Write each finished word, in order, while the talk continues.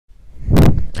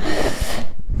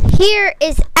Here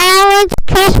is Alan's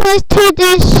Christmas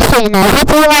tradition. I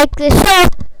hope you like the show.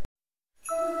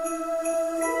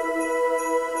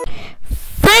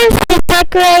 First, we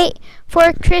decorate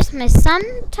for Christmas.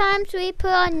 Sometimes we put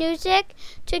on music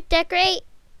to decorate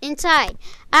inside.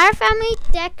 Our family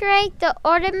decorate the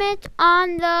ornaments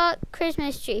on the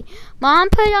Christmas tree. Mom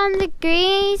put on the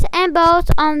greens and bows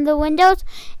on the windows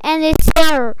and the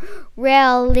stair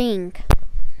railing.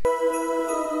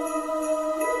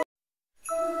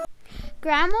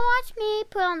 Grandma watched me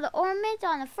put on the ornaments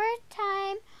on the first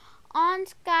time on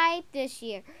Skype this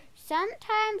year.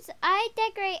 Sometimes I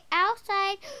decorate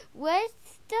outside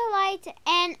with the lights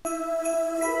and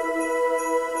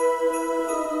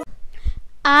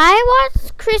I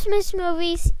watch Christmas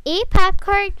movies, eat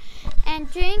popcorn,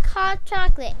 and drink hot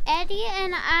chocolate. Eddie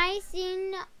and I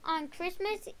sing on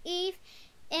Christmas Eve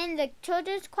in the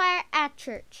children's choir at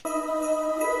church.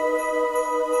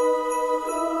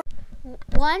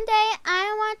 One day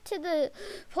I went to the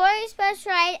Florida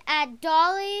Special ride at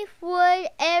Dollywood.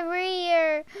 Every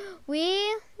year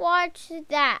we watch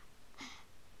that.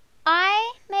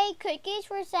 I made cookies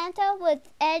for Santa with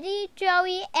Eddie,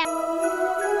 Joey, and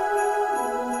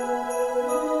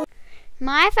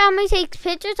my family takes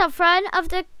pictures in front of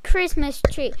the Christmas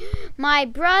tree. My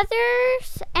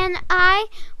brothers and I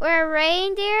wear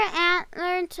reindeer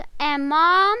antlers, and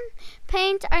Mom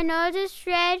paints our noses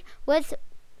red with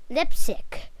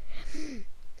lipstick.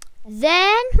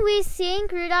 Then we sing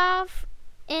Rudolph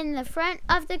in the front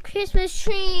of the Christmas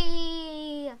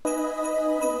tree.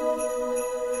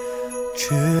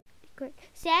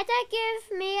 Santa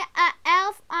gave me an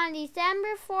elf on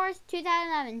December 4th,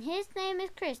 2011. His name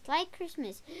is Chris, like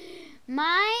Christmas.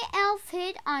 My elf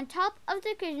hid on top of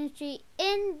the Christmas tree,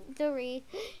 in the wreath,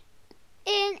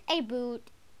 in a boot,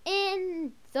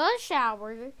 in the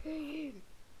shower,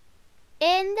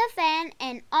 in the fan,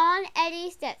 and on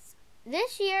Eddie's desk.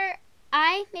 This year,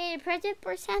 I made a present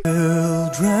for Santa.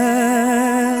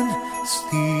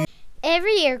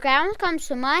 Every year, Grandma comes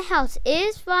to my house. It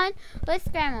is fun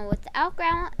with Grandma. Without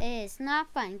Grandma, it is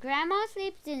not fun. Grandma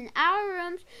sleeps in our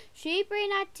rooms. She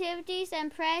brings activities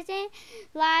and presents.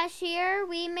 Last year,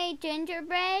 we made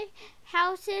gingerbread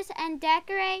houses and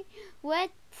decorate with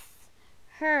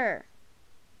her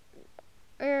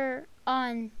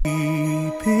on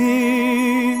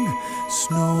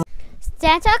snow.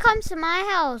 Santa comes to my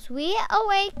house. We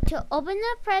awake to open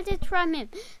the presents from him.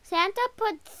 Santa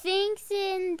put things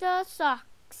in the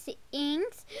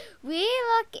stockings. We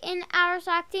look in our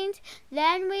stockings.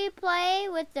 Then we play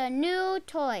with the new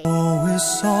toys.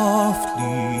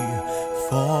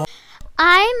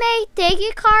 I made thank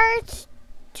you cards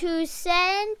to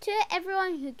send to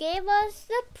everyone who gave us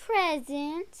the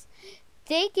presents.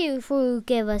 Thank you for who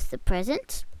gave us the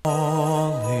presents.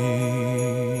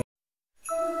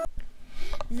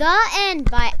 The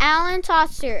End by Alan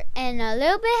Toster, and a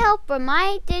little bit help from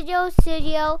my digital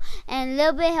studio, and a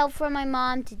little bit help from my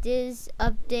mom to do this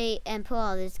update and put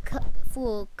all this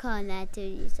full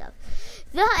connectivity stuff.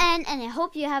 The End, and I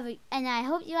hope you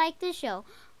like the show.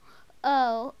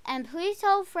 Oh, and please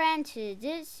tell friends to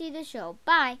see the show.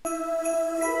 Bye.